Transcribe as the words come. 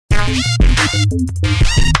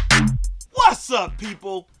What's up,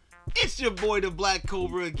 people? It's your boy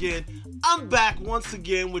ThaBlackCobra again. I'm back once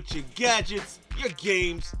again with your gadgets, your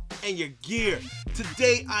games, and your gear.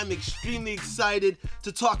 Today I'm extremely excited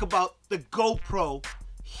to talk about the GoPro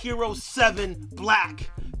Hero 7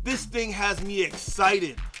 Black. This thing has me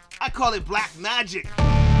excited. I call it Black Magic.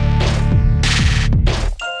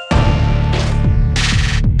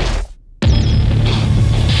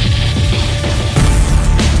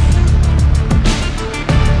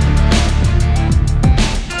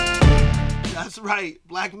 That's right,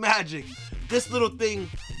 Black Magic. This little thing,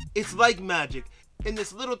 it's like magic. In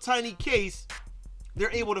this little tiny case,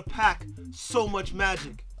 they're able to pack so much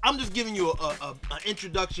magic. I'm just giving you an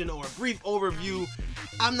introduction or a brief overview.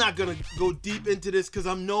 I'm not gonna go deep into this because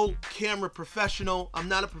I'm no camera professional. I'm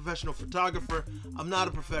not a professional photographer. I'm not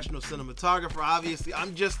a professional cinematographer. Obviously,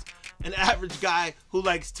 I'm just an average guy who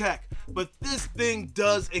likes tech. But this thing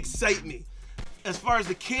does excite me. As far as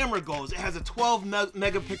the camera goes, it has a 12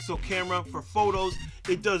 megapixel camera for photos.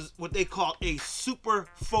 It does what they call a super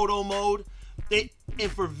photo mode. And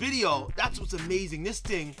for video, that's what's amazing. This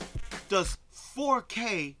thing does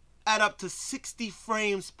 4K at up to 60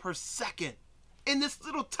 frames per second. In this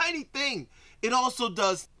little tiny thing, it also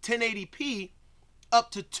does 1080p up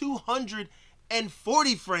to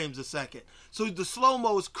 240 frames a second. So the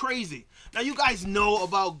slow-mo is crazy. Now you guys know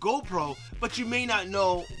about GoPro, but you may not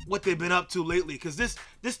know what they've been up to lately, because this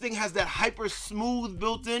thing has that hyper smooth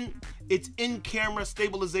built in. It's in-camera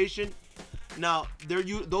stabilization. Now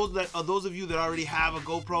those of you that already have a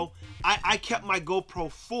GoPro, I kept my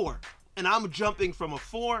GoPro 4, and I'm jumping from a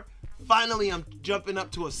 4. Finally, I'm jumping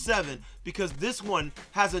up to a 7 because this one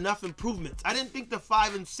has enough improvements. I didn't think the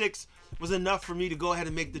 5 and 6 was enough for me to go ahead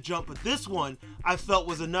and make the jump, but this one I felt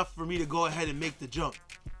was enough for me to go ahead and make the jump.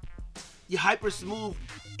 The hyper smooth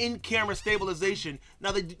in-camera stabilization.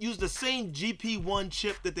 Now they use the same GP1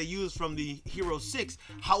 chip that they use from the Hero 6.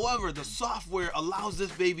 However, the software allows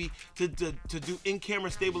this baby to do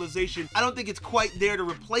in-camera stabilization. I don't think it's quite there to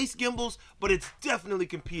replace gimbals, but it's definitely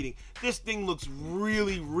competing. This thing looks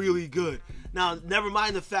really, really good. Now, never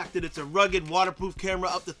mind the fact that it's a rugged, waterproof camera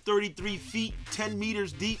up to 33 feet, 10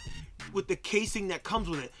 meters deep, with the casing that comes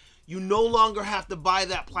with it. You no longer have to buy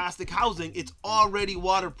that plastic housing. It's already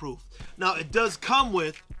waterproof. Now, it does come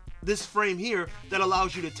with this frame here that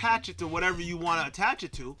allows you to attach it to whatever you want to attach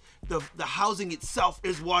it to. The housing itself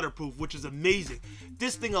is waterproof, which is amazing.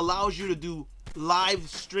 This thing allows you to do live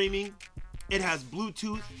streaming. It has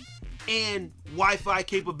Bluetooth and Wi-Fi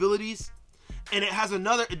capabilities. And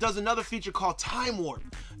it does another feature called Time Warp.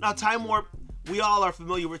 Now, Time Warp, we all are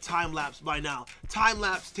familiar with time-lapse by now.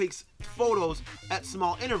 Time-lapse takes photos at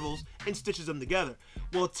small intervals and stitches them together.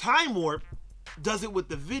 Well, Time Warp does it with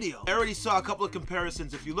the video. I already saw a couple of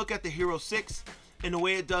comparisons. If you look at the Hero 6 and the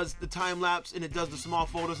way it does the time-lapse and it does the small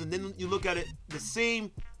photos, and then you look at it, the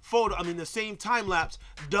same time-lapse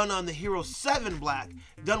done on the Hero 7 Black,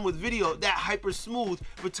 done with video, that hyper smooth,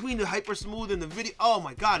 between the hyper smooth and the video, oh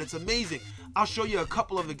my God, it's amazing. I'll show you a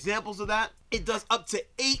couple of examples of that. It does up to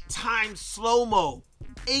 8 times slow-mo.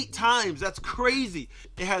 8 times, that's crazy.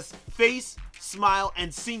 It has face, smile,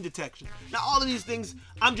 and scene detection. Now, all of these things,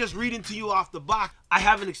 I'm just reading to you off the box. I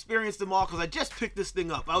haven't experienced them all because I just picked this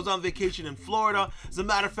thing up. I was on vacation in Florida. As a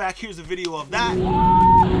matter of fact, here's a video of that.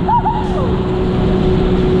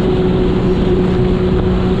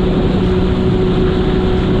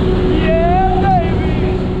 Yeah,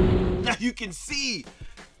 baby! Now you can see,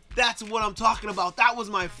 that's what I'm talking about. That was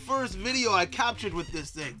my first video I captured with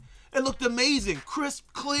this thing. It looked amazing, crisp,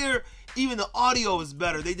 clear. Even the audio is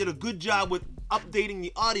better. They did a good job with updating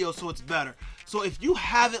the audio so it's better. So if you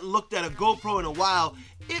haven't looked at a GoPro in a while,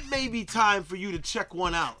 it may be time for you to check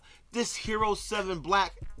one out. This Hero 7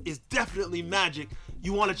 Black is definitely magic.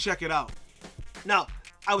 You want to check it out. Now,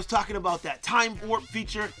 I was talking about that time warp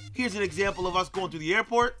feature. Here's an example of us going through the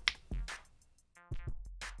airport.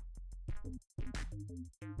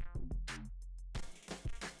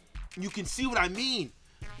 You can see what I mean.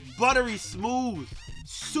 Buttery smooth,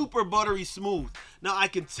 super buttery smooth. Now I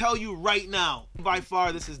can tell you right now, by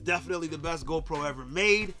far this is definitely the best GoPro ever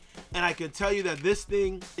made, and I can tell you that this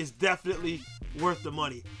thing is definitely worth the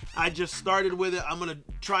money. I just started with it. I'm gonna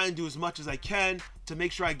try and do as much as I can to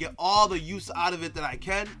make sure I get all the use out of it that I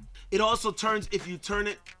can. It also turns, if you turn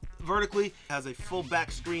it vertically, it has a full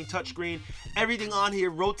back screen, touch screen. Everything on here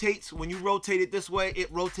rotates. When you rotate it this way,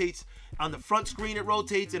 it rotates. On the front screen it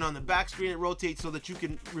rotates, and on the back screen it rotates so that you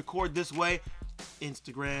can record this way.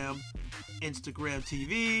 Instagram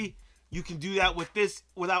TV. You can do that with this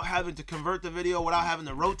without having to convert the video, without having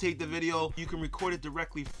to rotate the video. You can record it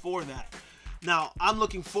directly for that. Now, I'm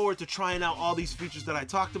looking forward to trying out all these features that I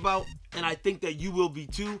talked about, and I think that you will be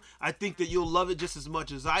too. I think that you'll love it just as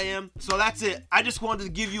much as I am. So that's it. I just wanted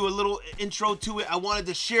to give you a little intro to it. I wanted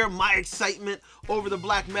to share my excitement over the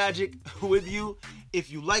Blackmagic with you.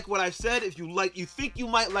 If you like what I've said, if you think you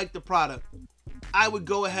might like the product, I would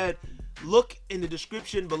go ahead, look in the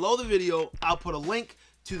description below the video. I'll put a link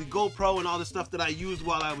to the GoPro and all the stuff that I used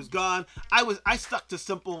while I was gone. I stuck to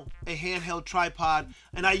a handheld tripod,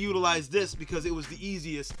 and I utilized this because it was the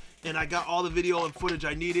easiest, and I got all the video and footage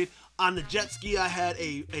I needed. On the jet ski, I had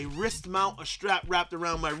a wrist mount, a strap wrapped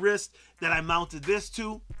around my wrist that I mounted this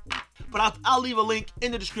to. But I'll leave a link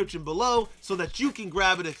in the description below so that you can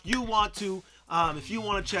grab it if you want to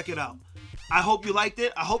check it out. I hope you liked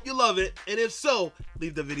it. I hope you love it. And if so,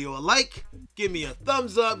 leave the video a like, give me a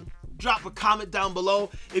thumbs up, drop a comment down below.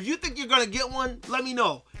 If you think you're gonna get one, let me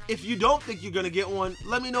know. If you don't think you're gonna get one,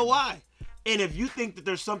 let me know why. And if you think that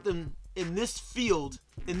there's something in this field,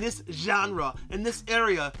 in this genre, in this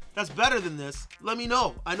area that's better than this, let me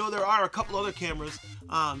know. I know there are a couple other cameras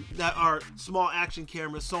that are small action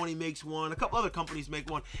cameras. Sony makes one, a couple other companies make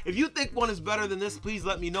one. If you think one is better than this, please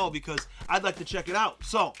let me know because I'd like to check it out.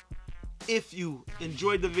 So if you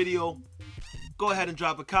enjoyed the video, go ahead and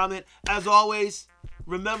drop a comment. As always,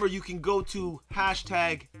 remember, you can go to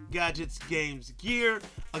 #GadgetsGamesGear.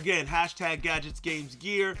 Again,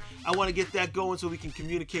 #GadgetsGamesGear. I want to get that going so we can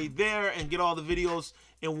communicate there and get all the videos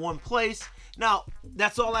in one place. Now,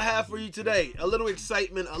 that's all I have for you today. A little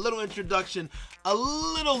excitement, a little introduction, a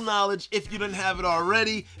little knowledge if you didn't have it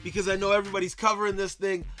already, because I know everybody's covering this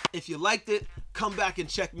thing. If you liked it, come back and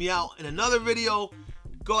check me out in another video.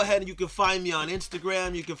 Go ahead and you can find me on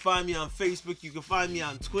Instagram, you can find me on Facebook, you can find me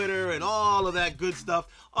on Twitter and all of that good stuff.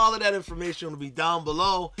 All of that information will be down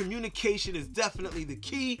below. Communication is definitely the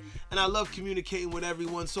key, and I love communicating with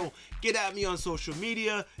everyone. So get at me on social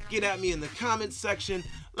media, get at me in the comments section.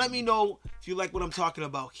 Let me know if you like what I'm talking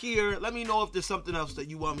about here. Let me know if there's something else that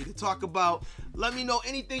you want me to talk about. Let me know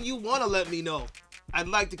anything you want to let me know. I'd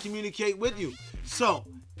like to communicate with you. So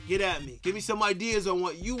get at me. Give me some ideas on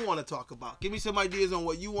what you want to talk about. Give me some ideas on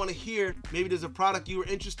what you want to hear. Maybe there's a product you were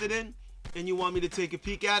interested in and you want me to take a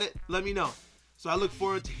peek at it. Let me know. So I look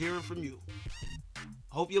forward to hearing from you.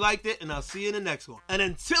 Hope you liked it, and I'll see you in the next one. And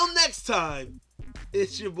until next time,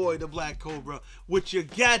 it's your boy, ThaBlackCobra, with your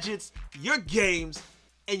gadgets, your games,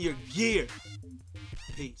 and your gear.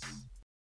 Peace.